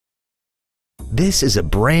This is a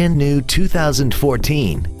brand new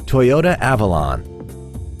 2014 Toyota Avalon.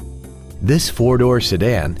 This four-door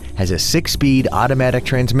sedan has a 6-speed automatic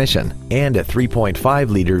transmission and a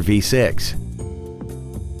 3.5-liter V6.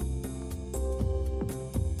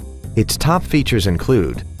 Its top features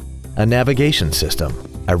include a navigation system,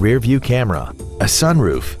 a rear-view camera, a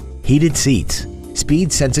sunroof, heated seats,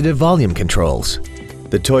 speed-sensitive volume controls,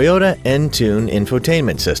 the Toyota N-Tune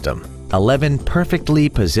infotainment system, 11 perfectly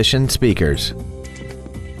positioned speakers,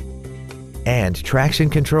 and traction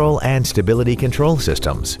control and stability control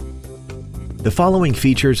systems. The following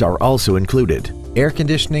features are also included: air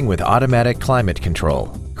conditioning with automatic climate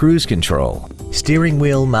control, cruise control, steering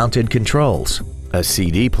wheel mounted controls, a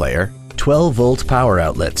CD player, 12-volt power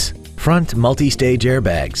outlets, front multi-stage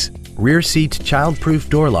airbags, rear seat child-proof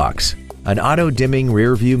door locks, an auto-dimming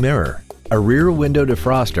rear-view mirror, a rear window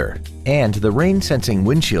defroster, and the rain-sensing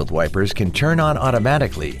windshield wipers can turn on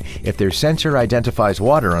automatically if their sensor identifies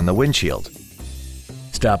water on the windshield.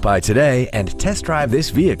 Stop by today and test drive this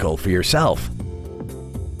vehicle for yourself.